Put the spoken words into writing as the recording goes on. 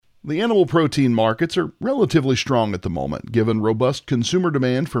The animal protein markets are relatively strong at the moment, given robust consumer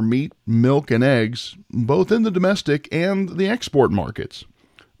demand for meat, milk, and eggs, both in the domestic and the export markets.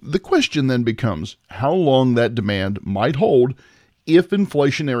 The question then becomes how long that demand might hold if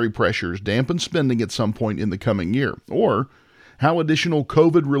inflationary pressures dampen spending at some point in the coming year, or how additional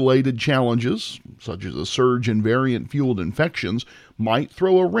COVID related challenges, such as a surge in variant fueled infections, might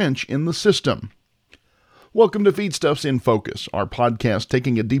throw a wrench in the system. Welcome to Feedstuffs in Focus, our podcast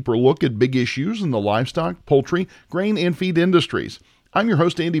taking a deeper look at big issues in the livestock, poultry, grain, and feed industries. I'm your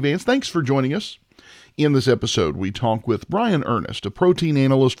host, Andy Vance. Thanks for joining us. In this episode, we talk with Brian Ernest, a protein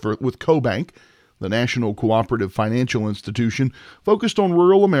analyst with CoBank, the National Cooperative Financial Institution focused on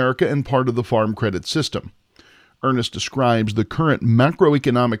rural America and part of the Farm Credit System. Ernest describes the current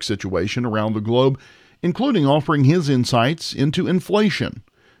macroeconomic situation around the globe, including offering his insights into inflation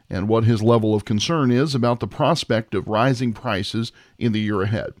and what his level of concern is about the prospect of rising prices in the year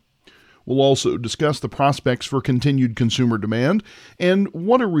ahead. We'll also discuss the prospects for continued consumer demand and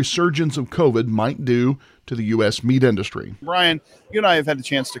what a resurgence of COVID might do to the U.S. meat industry. Brian, you and I have had the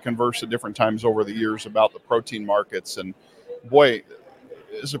chance to converse at different times over the years about the protein markets, and boy,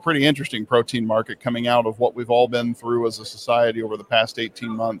 it's a pretty interesting protein market coming out of what we've all been through as a society over the past 18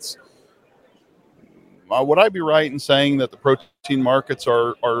 months. Would I be right in saying that the protein markets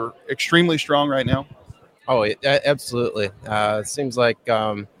are extremely strong right now? Oh, absolutely. It seems like,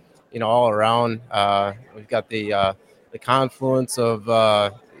 all around, we've got the confluence of,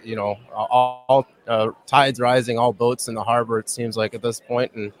 all tides rising, all boats in the harbor, it seems like at this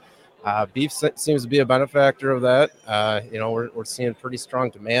point. And beef seems to be a benefactor of that. We're seeing pretty strong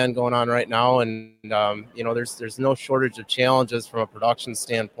demand going on right now. And, there's no shortage of challenges from a production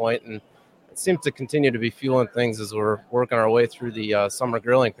standpoint. And it seems to continue to be fueling things as we're working our way through the summer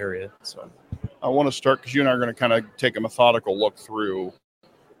grilling period. So I want to start because you and I are going to kind of take a methodical look through.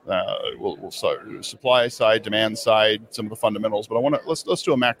 We'll start supply side, demand side, some of the fundamentals. But let's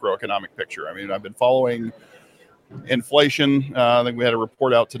do a macroeconomic picture. I mean, I've been following inflation. I think we had a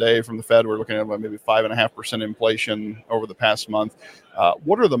report out today from the Fed. We're looking at maybe 5.5% inflation over the past month.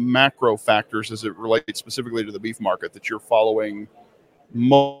 What are the macro factors as it relates specifically to the beef market that you're following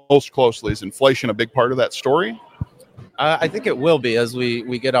most closely? Is inflation a big part of that story? I think it will be as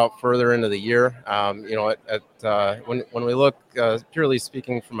we get out further into the year. When we look purely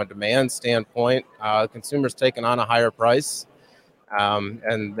speaking from a demand standpoint, consumers taking on a higher price,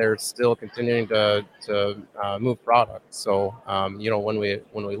 and they're still continuing to move product. So when we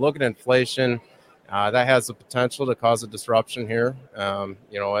look at inflation, that has the potential to cause a disruption here.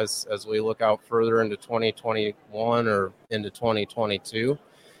 As we look out further into 2021 or into 2022.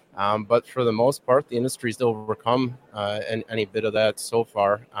 But for the most part, the industry's overcome any bit of that so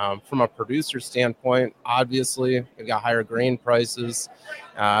far. From a producer standpoint, obviously, we've got higher grain prices.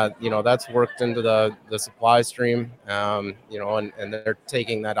 That's worked into the supply stream, and they're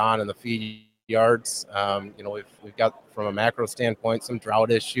taking that on in the feed yards. We've got, from a macro standpoint, some drought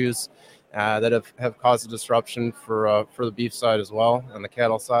issues that have caused a disruption for the beef side as well, on the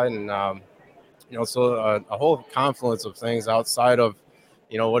cattle side. And, so a whole confluence of things outside of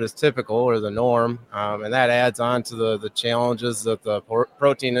what is typical or the norm. And that adds on to the challenges that the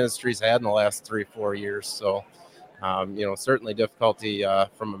protein industry's had in the last 3-4 years. So, certainly difficulty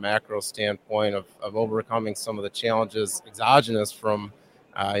from a macro standpoint of overcoming some of the challenges exogenous from,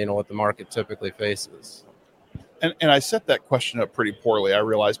 what the market typically faces. And I set that question up pretty poorly, I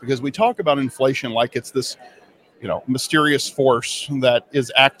realize, because we talk about inflation like it's this, mysterious force that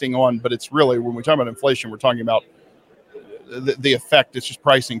is acting on, but it's really, when we talk about inflation, we're talking about the effect. It's just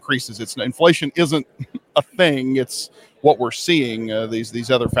price increases. Inflation isn't a thing. It's what we're seeing,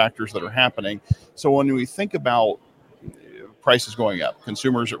 these other factors that are happening. So when we think about prices going up,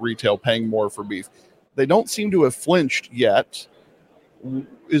 consumers at retail paying more for beef, they don't seem to have flinched yet.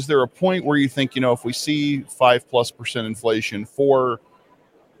 Is there a point where you think, if we see 5+% inflation for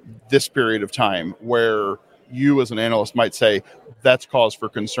this period of time, where you as an analyst might say that's cause for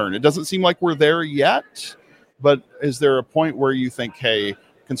concern? It doesn't seem like we're there yet, but is there a point where you think, hey,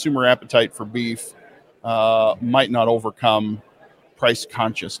 consumer appetite for beef might not overcome price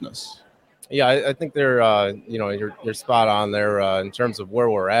consciousness? Yeah, I think you're spot on there in terms of where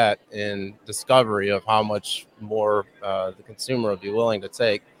we're at in discovery of how much more the consumer will be willing to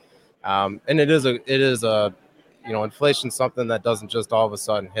take. And it is inflation, something that doesn't just all of a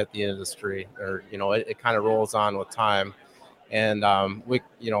sudden hit the industry, or it kind of rolls on with time. And we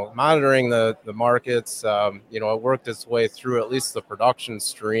monitoring the markets, it worked its way through at least the production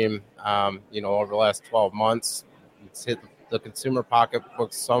stream, over the last 12 months. It's hit the consumer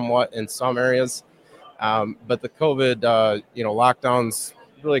pocketbook somewhat in some areas, but the COVID lockdowns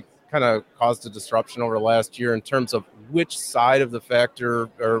really kind of caused a disruption over the last year in terms of which side of the factor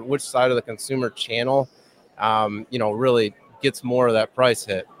or which side of the consumer channel, really gets more of that price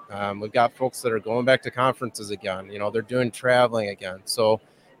hit. We've got folks that are going back to conferences again. They're doing traveling again. So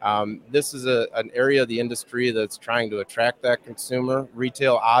this is an area of the industry that's trying to attract that consumer.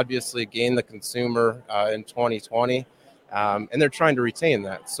 Retail obviously gained the consumer in 2020, and they're trying to retain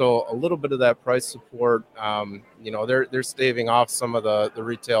that. So a little bit of that price support, they're staving off some of the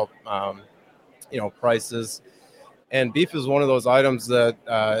retail, prices. And beef is one of those items that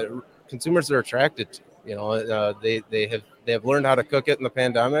consumers are attracted to. They have learned how to cook it in the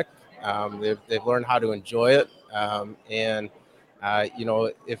pandemic. They've learned how to enjoy it, and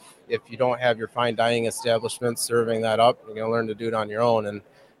if you don't have your fine dining establishment serving that up, you're going to learn to do it on your own. And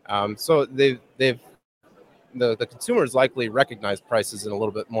so the consumers likely recognize prices in a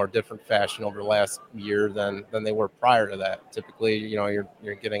little bit more different fashion over the last year than they were prior to that. Typically, you're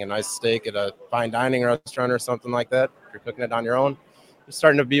getting a nice steak at a fine dining restaurant or something like that. If you're cooking it on your own, you're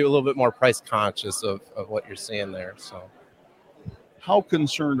starting to be a little bit more price conscious of what you're seeing there. So, how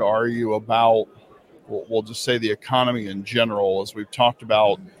concerned are you about, we'll just say, the economy in general? As we've talked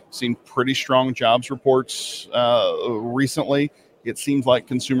about, seen pretty strong jobs reports recently. It seems like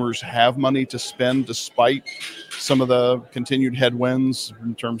consumers have money to spend despite some of the continued headwinds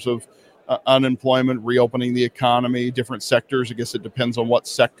in terms of unemployment, reopening the economy, different sectors. I guess it depends on what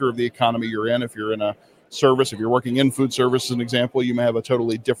sector of the economy you're in. If you're in a service, if you're working in food service, as an example, you may have a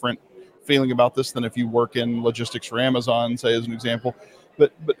totally different feeling about this than if you work in logistics for Amazon, say, as an example.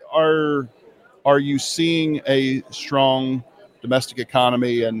 But are you seeing a strong domestic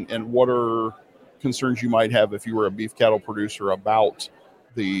economy, and what are concerns you might have if you were a beef cattle producer about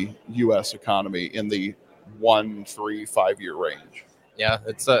the U.S. economy in the 1, 3, 5 year range? Yeah,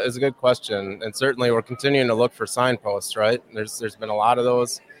 it's a good question, and certainly we're continuing to look for signposts. Right, there's been a lot of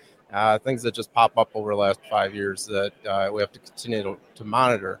those things that just pop up over the last 5 years that we have to continue to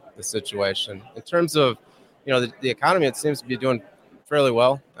monitor the situation. In terms of the economy, it seems to be doing fairly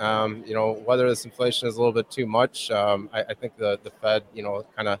well. Whether this inflation is a little bit too much, I think the Fed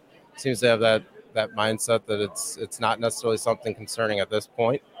kind of seems to have that mindset that it's not necessarily something concerning at this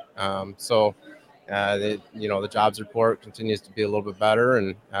point. The jobs report continues to be a little bit better,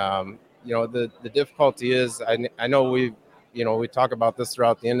 and the difficulty is I know we talk about this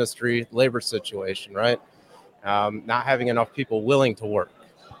throughout the industry, labor situation, right? Not having enough people willing to work,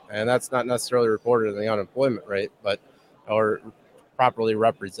 and that's not necessarily reported in the unemployment rate, or properly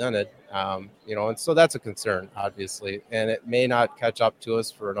represented, and so that's a concern, obviously, and it may not catch up to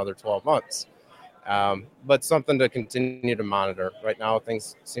us for another 12 months. But something to continue to monitor. Right now,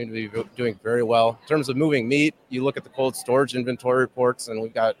 things seem to be doing very well. In terms of moving meat, you look at the cold storage inventory reports, and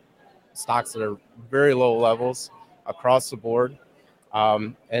we've got stocks that are very low levels across the board.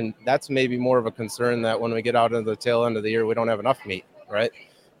 And that's maybe more of a concern that when we get out into the tail end of the year, we don't have enough meat, right?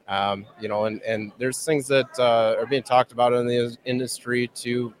 And there's things that are being talked about in the industry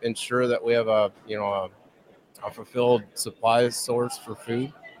to ensure that we have a fulfilled supply source for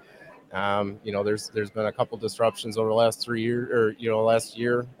food. There's been a couple disruptions over the last 3 years, or last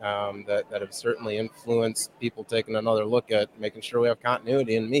year, that have certainly influenced people taking another look at making sure we have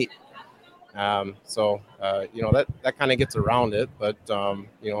continuity in meat. That kind of gets around it, but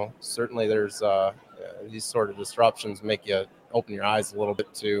certainly there's these sort of disruptions make you open your eyes a little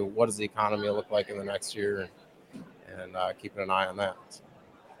bit to what does the economy look like in the next year, and keeping an eye on that.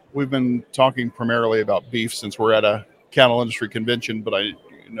 We've been talking primarily about beef since we're at a cattle industry convention, but I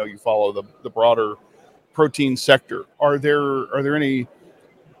know you follow the broader protein sector. Are there any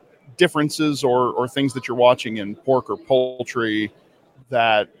differences or things that you're watching in pork or poultry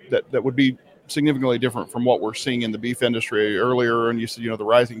that would be significantly different from what we're seeing in the beef industry earlier? And you said, the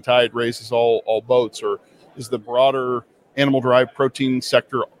rising tide raises all boats, or is the broader animal-derived protein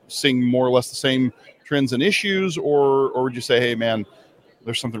sector seeing more or less the same trends and issues, or would you say, hey, man,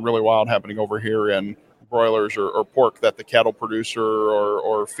 there's something really wild happening over here in broilers or pork that the cattle producer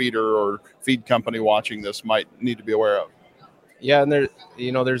or feeder or feed company watching this might need to be aware of? Yeah, and there's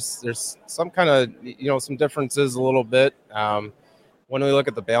some kind of some differences a little bit. When we look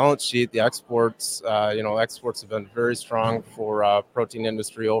at the balance sheet, the exports have been very strong for protein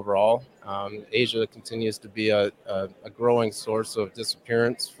industry overall. Asia continues to be a growing source of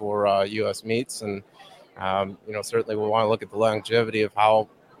disappearance for U.S. meats, and certainly we want to look at the longevity of how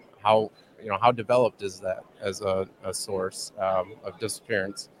developed is that as a source of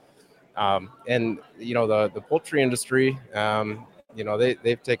disappearance. And the poultry industry,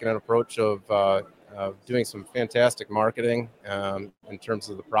 they've taken an approach of doing some fantastic marketing in terms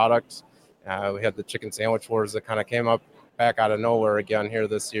of the products. We had the chicken sandwich wars that kind of came up back out of nowhere again here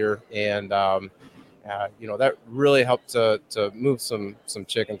this year, and that really helped to move some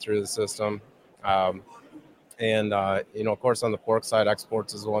chicken through the system. Of course, on the pork side,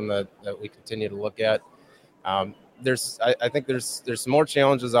 exports is one that we continue to look at. I think there's some more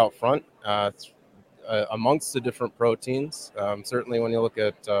challenges out front amongst the different proteins. Certainly, when you look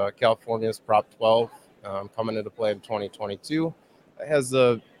at California's Prop 12 coming into play in 2022, it has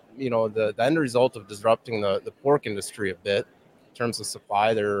the end result of disrupting the pork industry a bit in terms of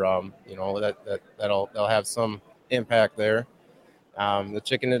supply. They'll have some impact there. The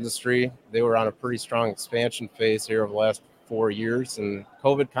chicken industry, they were on a pretty strong expansion phase here over the last 4 years, and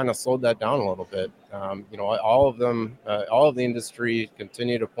COVID kind of slowed that down a little bit. All of the industry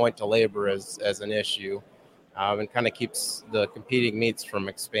continue to point to labor as an issue, and kind of keeps the competing meats from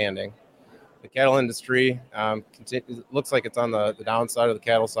expanding. The cattle industry looks like it's on the downside of the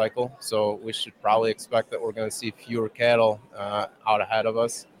cattle cycle, so we should probably expect that we're going to see fewer cattle out ahead of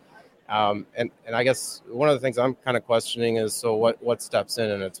us. And I guess one of the things I'm kind of questioning is, so what steps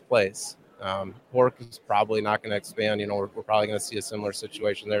in its place? Pork is probably not going to expand. We're probably going to see a similar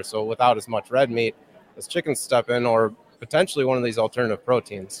situation there. So without as much red meat, does chicken step in, or potentially one of these alternative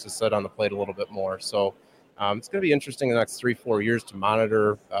proteins to sit on the plate a little bit more? So it's going to be interesting in the next 3-4 years to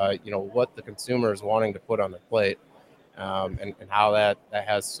monitor, what the consumer is wanting to put on the plate, and how that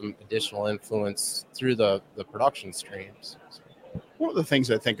has some additional influence through the production streams. One of the things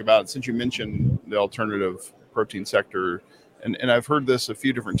I think about, since you mentioned the alternative protein sector, and I've heard this a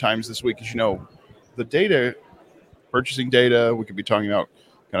few different times this week, is, the data, purchasing data, we could be talking about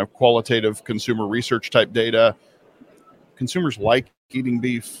kind of qualitative consumer research type data. Consumers like eating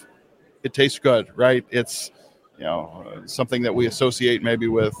beef. It tastes good, right? It's, something that we associate maybe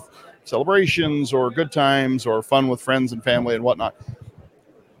with celebrations or good times or fun with friends and family and whatnot.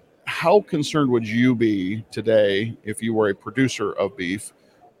 How concerned would you be today, if you were a producer of beef,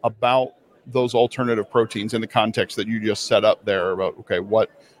 about those alternative proteins in the context that you just set up there about, okay,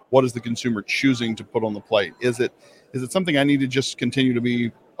 what is the consumer choosing to put on the plate? Is it something I need to just continue to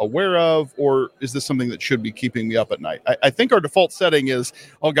be aware of, or is this something that should be keeping me up at night? I think our default setting is,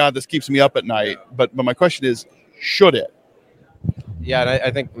 oh God, this keeps me up at night. But my question is, should it? Yeah, and I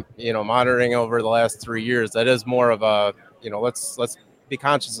think, monitoring over the last 3 years, that is more of a, let's be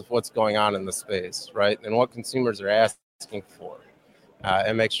conscious of what's going on in the space, right? And what consumers are asking for.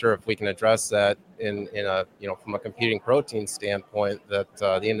 And make sure if we can address that in a, from a competing protein standpoint, that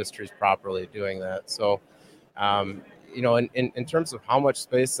the industry is properly doing that. So, in terms of how much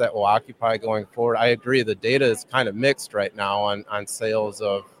space that will occupy going forward, I agree. The data is kind of mixed right now on sales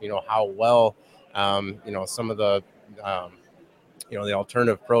of, how well, some of the, the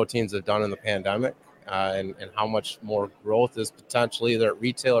alternative proteins have done in the pandemic, and how much more growth is potentially either at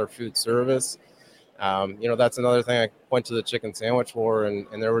retail or food service. That's another thing. I point to the chicken sandwich war, and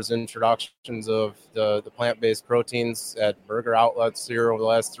there was introductions of the plant-based proteins at burger outlets here over the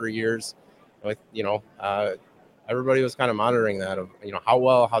last 3 years. Everybody was kind of monitoring that of,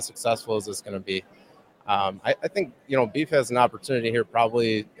 how successful is this going to be? I think, beef has an opportunity here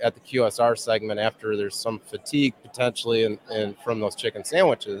probably at the QSR segment after there's some fatigue potentially in from those chicken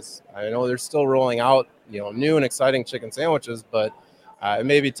sandwiches. I know they're still rolling out, new and exciting chicken sandwiches, but it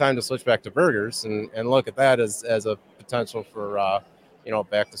may be time to switch back to burgers and look at that as a potential for,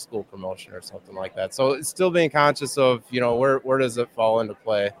 back to school promotion or something like that. So it's still being conscious of, where does it fall into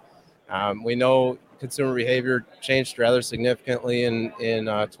play? We know consumer behavior changed rather significantly in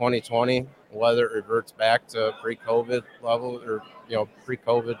 2020. Whether it reverts back to pre-COVID level or,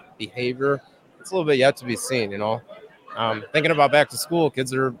 pre-COVID behavior, it's a little bit yet to be seen, Thinking about back to school,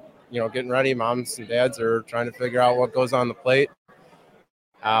 kids are, getting ready. Moms and dads are trying to figure out what goes on the plate.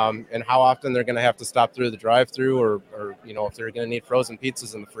 And how often they're going to have to stop through the drive-through or if they're going to need frozen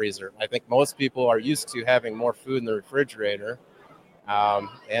pizzas in the freezer. I think most people are used to having more food in the refrigerator.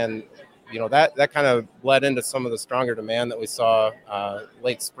 That kind of led into some of the stronger demand that we saw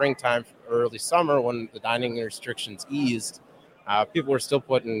late springtime, early summer when the dining restrictions eased. People were still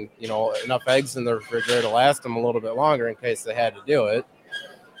putting, enough eggs in the refrigerator to last them a little bit longer in case they had to do it.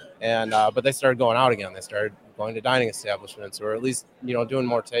 But they started going out again. They started going to dining establishments, or at least, doing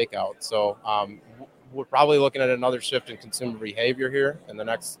more takeout. So we're probably looking at another shift in consumer behavior here in the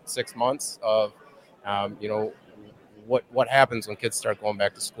next 6 months of, what happens when kids start going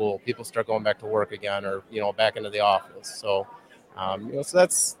back to school, people start going back to work again, or, back into the office. So, so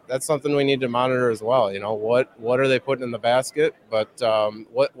that's something we need to monitor as well. What are they putting in the basket, but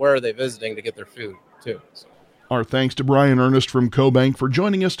where are they visiting to get their food too? So. Our thanks to Brian Ernest from CoBank for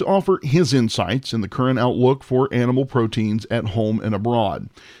joining us to offer his insights in the current outlook for animal proteins at home and abroad.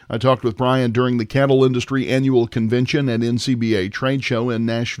 I talked with Brian during the Cattle Industry Annual Convention at NCBA Trade Show in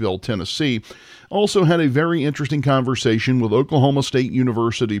Nashville, Tennessee. Also had a very interesting conversation with Oklahoma State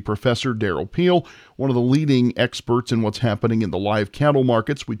University professor Darrell Peel, one of the leading experts in what's happening in the live cattle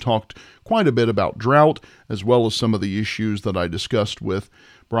markets. We talked quite a bit about drought, as well as some of the issues that I discussed with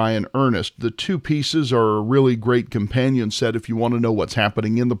Brian Ernest. The two pieces are a really great companion set if you want to know what's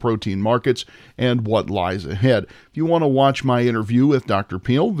happening in the protein markets and what lies ahead. If you want to watch my interview with Dr.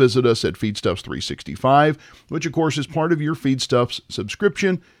 Peel, visit us at Feedstuffs 365, which of course is part of your Feedstuffs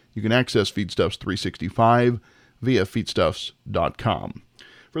subscription. You can access Feedstuffs 365 via feedstuffs.com.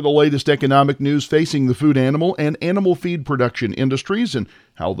 For the latest economic news facing the food animal and animal feed production industries and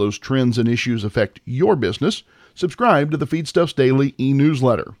how those trends and issues affect your business, subscribe to the Feedstuffs Daily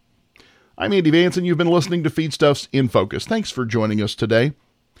e-newsletter. I'm Andy Vance, and you've been listening to Feedstuffs in Focus. Thanks for joining us today.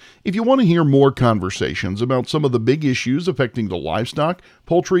 If you want to hear more conversations about some of the big issues affecting the livestock,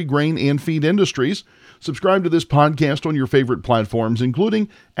 poultry, grain, and feed industries, subscribe to this podcast on your favorite platforms, including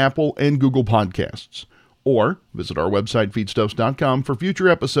Apple and Google Podcasts. Or visit our website, feedstuffs.com, for future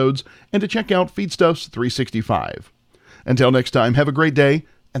episodes and to check out Feedstuffs 365. Until next time, have a great day,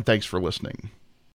 and thanks for listening.